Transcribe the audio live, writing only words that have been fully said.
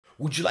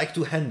Would you like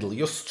to handle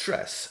your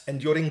stress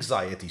and your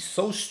anxiety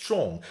so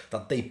strong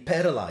that they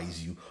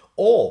paralyze you,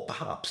 or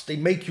perhaps they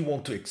make you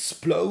want to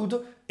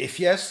explode? If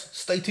yes,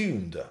 stay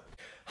tuned.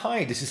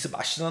 Hi, this is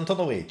Sebastian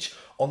Antonovich.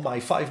 On my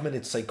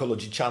 5-minute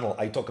psychology channel,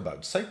 I talk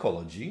about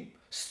psychology,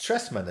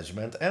 stress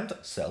management and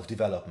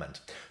self-development.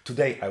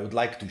 Today I would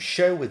like to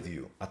share with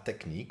you a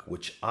technique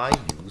which I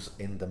use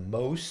in the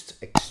most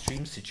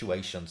extreme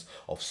situations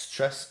of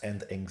stress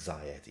and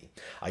anxiety.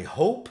 I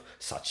hope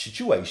such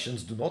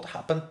situations do not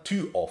happen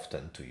too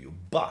often to you,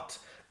 but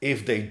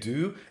if they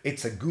do,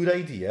 it's a good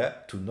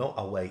idea to know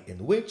a way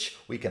in which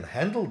we can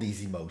handle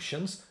these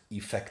emotions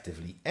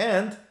effectively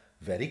and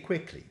very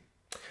quickly.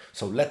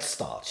 So let's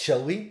start,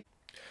 shall we?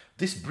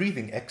 This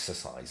breathing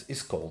exercise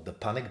is called the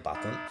panic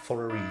button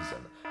for a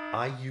reason.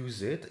 I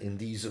use it in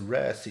these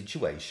rare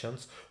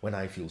situations when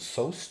I feel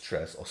so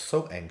stressed or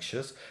so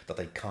anxious that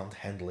I can't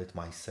handle it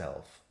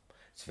myself.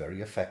 It's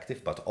very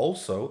effective, but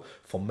also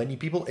for many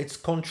people it's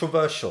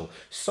controversial.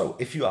 So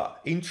if you are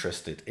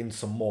interested in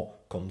some more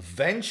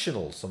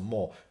conventional, some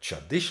more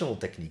traditional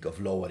technique of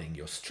lowering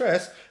your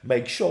stress,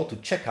 make sure to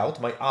check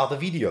out my other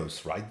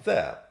videos right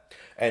there.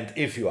 And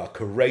if you are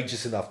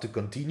courageous enough to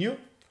continue,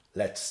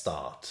 let's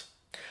start.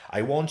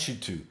 I want you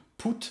to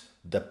put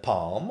the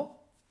palm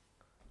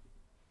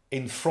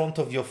in front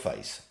of your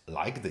face,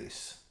 like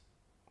this.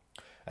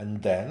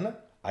 And then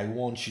I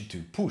want you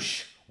to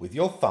push with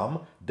your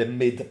thumb the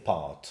mid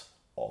part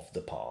of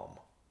the palm,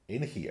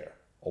 in here,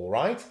 all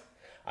right?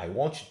 I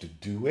want you to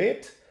do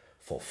it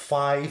for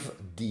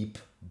 5 deep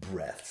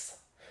breaths.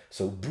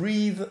 So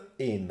breathe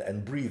in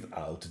and breathe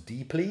out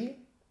deeply,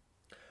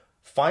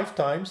 5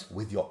 times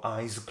with your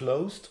eyes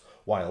closed,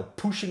 while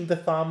pushing the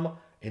thumb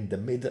in the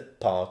mid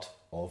part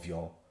of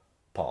your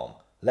palm.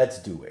 Let's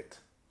do it.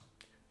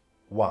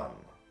 1,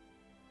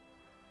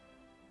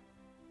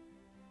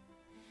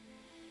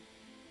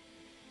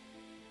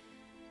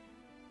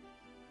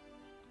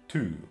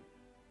 2,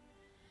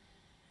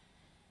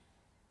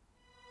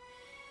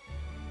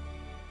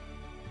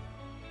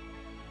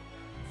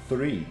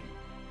 3,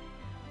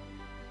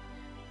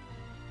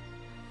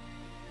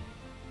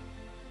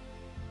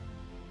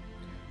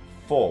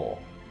 4,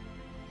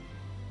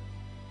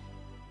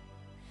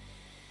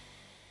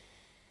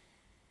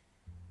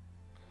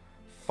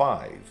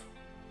 5,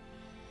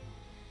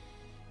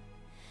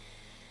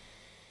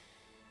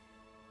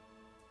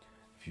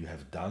 'If you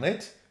have done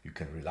it, you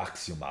can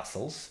relax your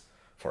muscles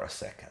for a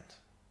second.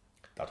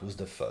 That was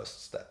the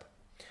first step.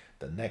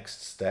 The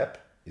next step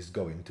is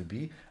going to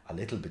be a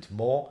little bit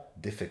more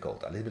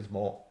difficult, a little bit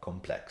more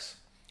complex,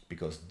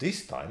 because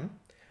this time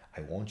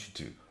I want you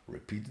to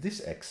repeat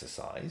this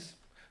exercise.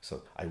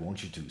 So I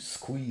want you to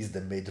squeeze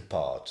the mid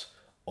part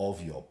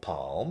of your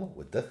palm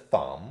with the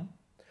thumb,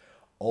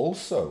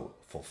 also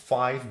for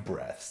 5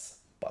 breaths,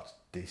 but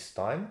this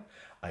time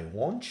I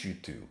want you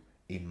to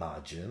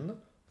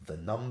imagine the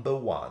number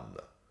 1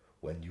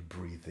 when you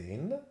breathe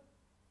in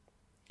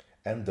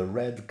and the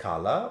red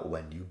color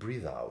when you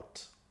breathe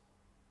out.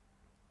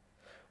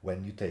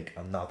 When you take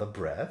another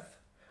breath,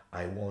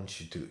 I want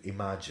you to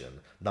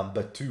imagine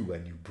number 2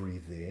 when you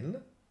breathe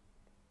in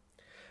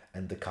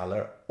and the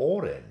color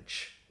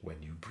orange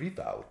when you breathe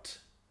out.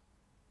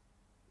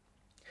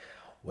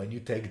 When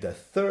you take the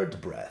third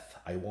breath,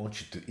 I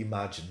want you to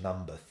imagine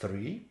number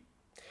 3,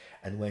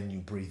 and when you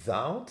breathe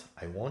out,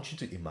 I want you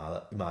to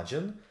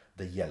imagine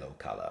the yellow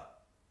color.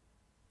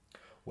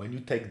 When you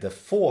take the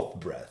fourth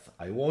breath,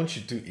 I want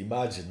you to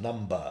imagine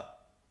number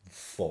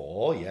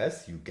 4,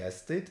 yes, you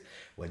guessed it.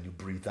 When you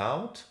breathe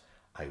out,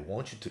 I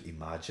want you to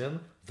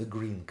imagine the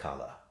green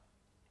color.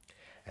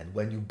 And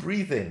when you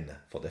breathe in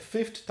for the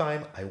 5th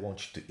time, I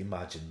want you to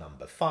imagine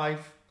number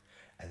 5.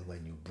 And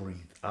when you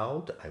breathe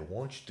out, I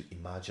want you to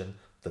imagine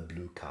the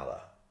blue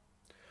color.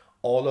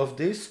 All of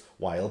this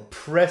while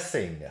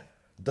pressing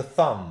the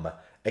thumb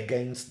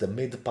against the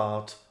mid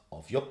part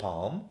of your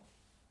palm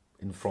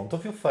in front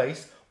of your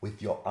face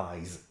with your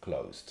eyes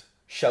closed.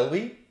 Shall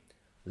we?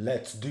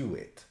 Let's do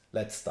it.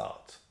 Let's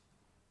start.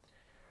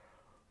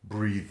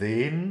 Breathe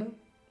in,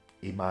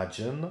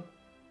 imagine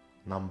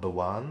number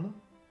 1.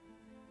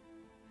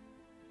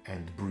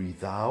 And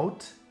breathe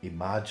out,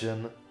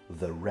 imagine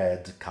the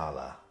red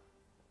color.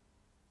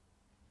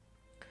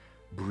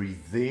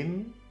 Breathe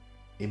in,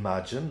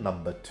 imagine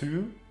number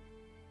 2.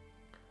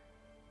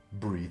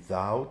 Breathe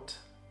out,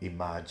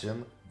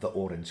 imagine the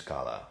orange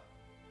color.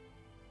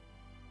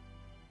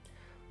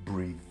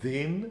 Breathe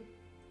in,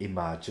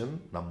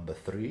 imagine number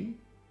 3.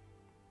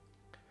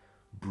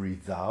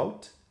 Breathe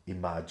out,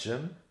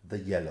 imagine the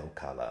yellow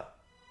color.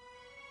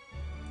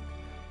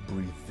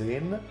 Breathe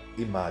in,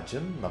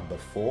 imagine number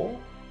 4.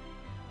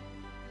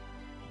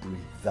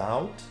 Breathe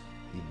out,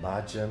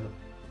 imagine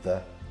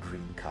the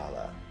green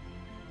color.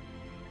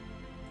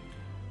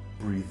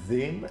 Breathe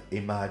in,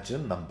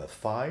 imagine number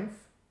 5.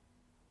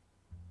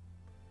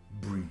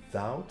 Breathe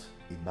out,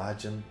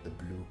 imagine the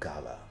blue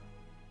color.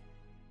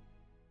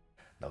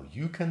 Now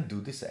you can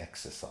do this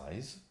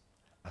exercise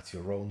at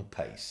your own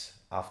pace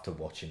after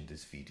watching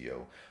this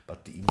video,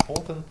 but the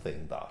important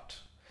thing that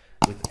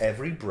with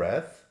every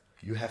breath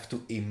You have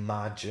to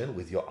imagine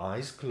with your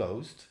eyes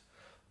closed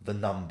the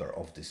number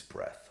of this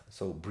breath.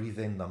 So breathe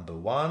in number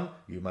 1,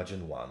 you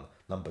imagine 1.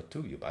 Number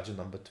 2, you imagine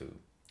number 2.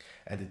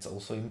 And it's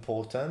also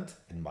important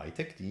in my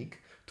technique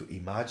to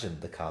imagine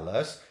the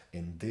colors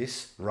in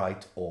this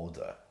right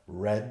order: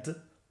 red,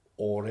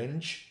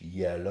 orange,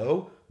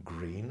 yellow,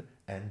 green,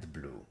 and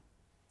blue.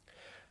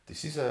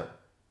 This is a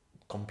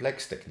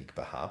complex technique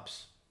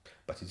perhaps,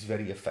 but it's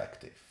very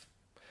effective.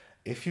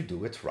 If you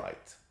do it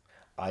right,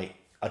 I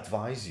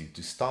advise you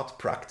to start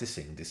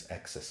practicing this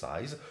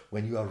exercise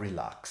when you are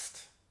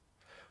relaxed,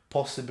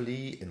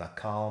 possibly in a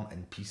calm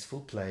and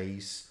peaceful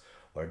place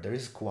where there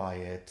is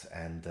quiet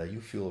and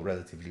you feel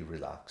relatively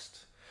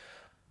relaxed.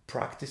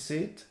 Practice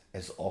it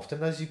as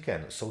often as you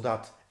can so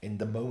that in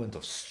the moment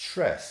of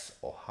stress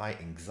or high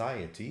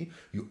anxiety,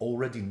 you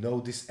already know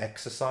this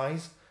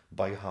exercise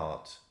by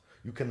heart.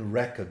 You can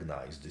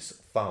recognize this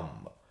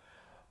thumb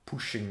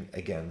pushing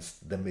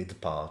against the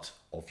mid part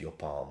of your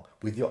palm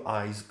with your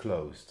eyes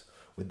closed,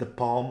 with the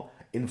palm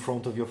in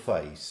front of your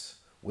face,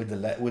 with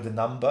the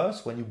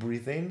numbers when you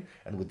breathe in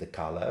and with the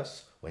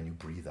colors when you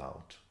breathe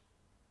out.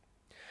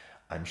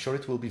 I'm sure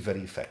it will be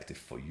very effective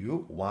for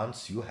you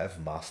once you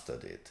have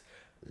mastered it.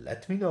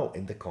 Let me know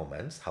in the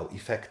comments how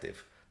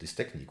effective this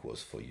technique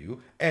was for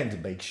you,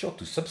 and make sure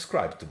to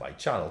subscribe to my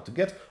channel to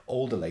get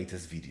all the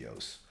latest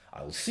videos.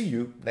 I will see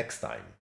you next time.